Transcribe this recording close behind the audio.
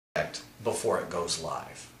before it goes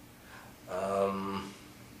live.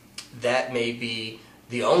 That may be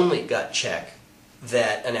the only gut check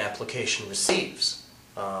that an application receives.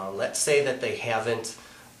 Let's say that they haven't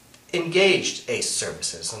engaged ACE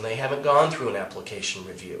services and they haven't gone through an application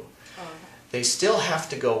review. Oh. They still have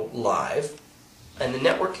to go live, and the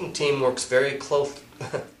networking team works very close.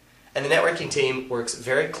 And the networking team works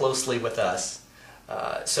very closely with us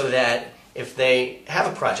so that if they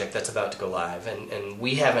have a project that's about to go live and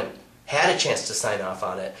we haven't had a chance to sign off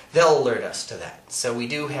on it, they'll alert us to that. So we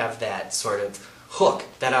do have that sort of hook,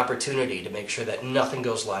 that opportunity to make sure that nothing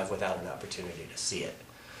goes live without an opportunity to see it.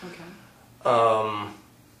 Okay.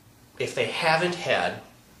 If they haven't had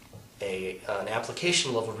an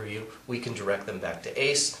application level review, we can direct them back to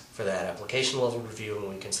ACE for that application level review, and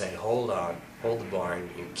we can say, hold on, hold the barn,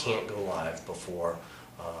 you can't go live before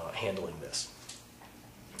handling this.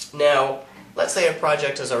 Now, let's say a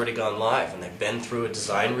project has already gone live and they've been through a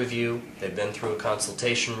design review, they've been through a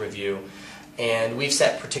consultation review, and we've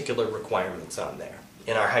set particular requirements on there.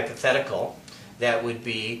 In our hypothetical, that would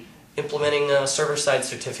be implementing a server-side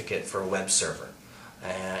certificate for a web server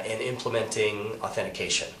and implementing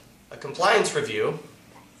authentication. A compliance review,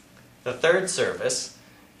 the third service,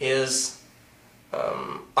 is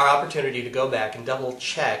our opportunity to go back and double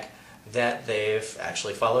check that they've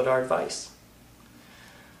actually followed our advice.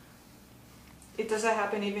 Does that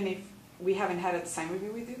happen even if we haven't had a design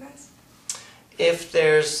review with you guys?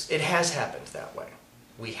 It has happened that way.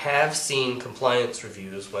 We have seen compliance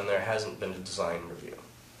reviews when there hasn't been a design review.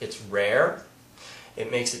 It's rare. It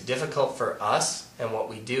makes it difficult for us, and what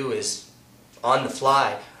we do is, on the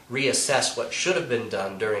fly, reassess what should have been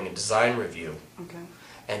done during a design review. Okay.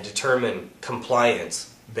 And determine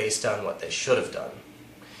compliance based on what they should have done.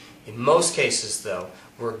 In most cases, though,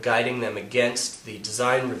 we're guiding them against the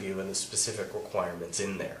design review and the specific requirements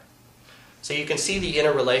in there. So you can see the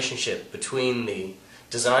interrelationship between the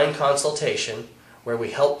design consultation, where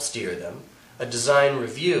we help steer them, a design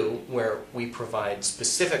review, where we provide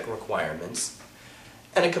specific requirements,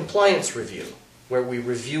 and a compliance review, where we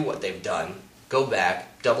review what they've done, go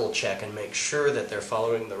back, double check, and make sure that they're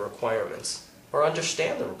following the requirements or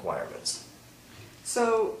understand the requirements.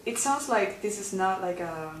 So it sounds like this is not like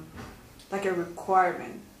a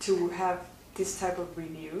requirement to have this type of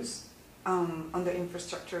reviews on the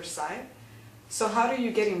infrastructure side. So how do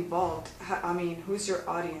you get involved? I mean, who's your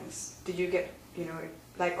audience? Do you get,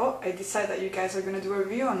 like, oh, I decide that you guys are going to do a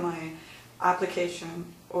review on my application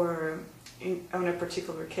or on a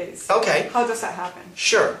particular case. Okay. How does that happen?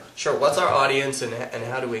 Sure. What's our audience and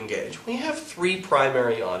how do we engage? We have 3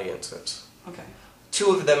 primary audiences. Okay.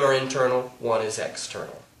 2 of them are internal, 1 is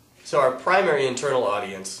external. So our primary internal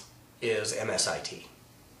audience is MSIT.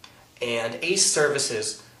 And ACE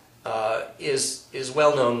Services is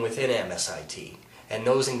well known within MSIT, and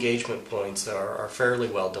those engagement points are fairly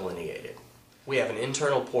well delineated. We have an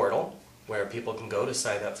internal portal where people can go to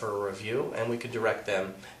sign up for a review, and we can direct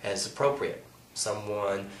them as appropriate.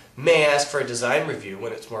 Someone may ask for a design review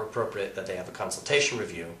when it's more appropriate that they have a consultation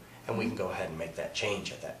review, and we can go ahead and make that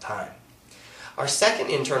change at that time. Our second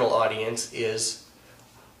internal audience is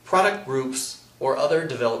product groups or other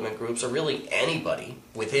development groups, or really anybody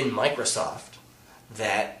within Microsoft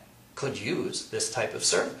that could use this type of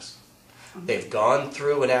service. They've gone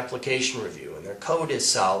through an application review and their code is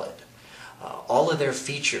solid. All of their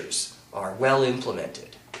features are well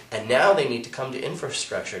implemented. And now they need to come to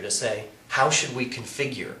infrastructure to say, how should we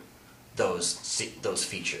configure those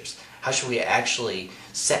features? How should we actually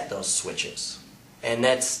set those switches? And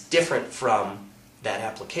that's different from that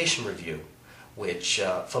application review, which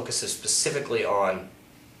focuses specifically on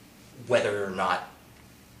whether or not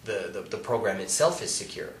the program itself is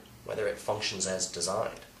secure, whether it functions as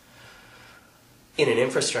designed. In an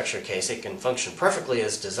infrastructure case, it can function perfectly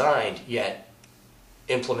as designed, yet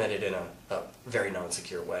implemented in a very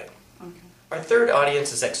non-secure way. Okay. Our third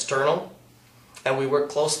audience is external, and we work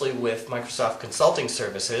closely with Microsoft Consulting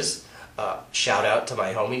Services. Shout out to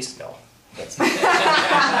my homies. No, that's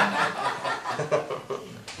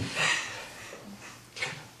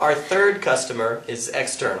Our third customer is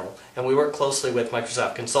external, and we work closely with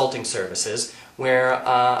Microsoft Consulting Services, where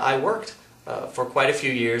I worked for quite a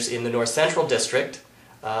few years in the North Central District.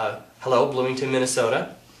 Hello, Bloomington,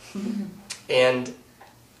 Minnesota. And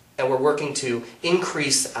we're working to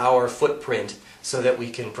increase our footprint so that we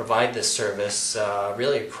can provide this service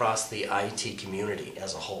really across the IT community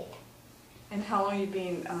as a whole. And how long have you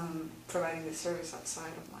been providing this service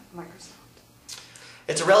outside of Microsoft?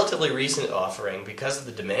 It's a relatively recent offering because of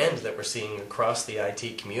the demand that we're seeing across the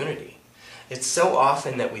IT community. It's so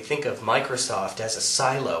often that we think of Microsoft as a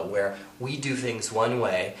silo where we do things one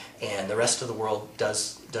way and the rest of the world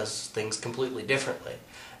does things completely differently.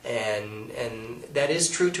 And that is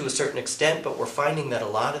true to a certain extent, but we're finding that a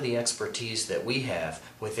lot of the expertise that we have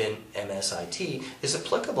within MSIT is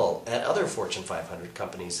applicable at other Fortune 500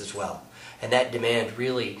 companies as well. And that demand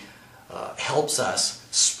really helps us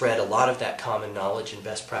spread a lot of that common knowledge and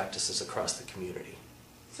best practices across the community.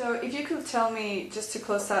 So if you could tell me, just to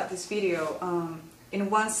close out this video, in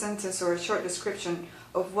one sentence or a short description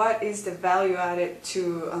of what is the value added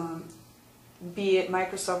to be it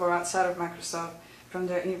Microsoft or outside of Microsoft from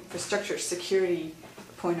the infrastructure security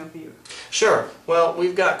point of view. Sure. Well,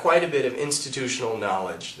 we've got quite a bit of institutional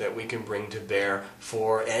knowledge that we can bring to bear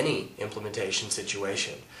for any implementation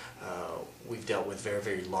situation. We've dealt with very,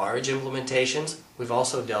 very large implementations. We've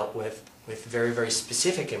also dealt with very, very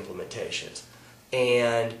specific implementations.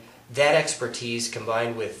 And that expertise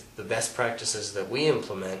combined with the best practices that we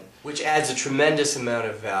implement, which adds a tremendous amount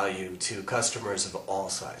of value to customers of all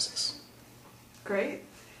sizes. Great.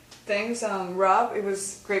 Thanks, Rob. It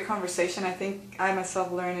was a great conversation. I think I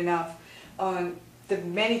myself learned enough on the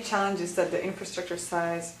many challenges that the infrastructure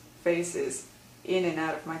side faces in and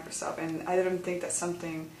out of Microsoft. And I don't think that's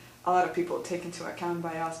something a lot of people take into account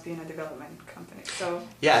by us being a development company. So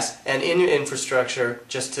yes, and in infrastructure,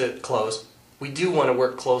 just to close, we do want to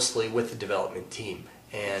work closely with the development team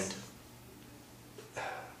and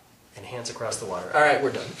hands across the water. All right,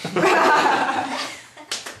 we're done.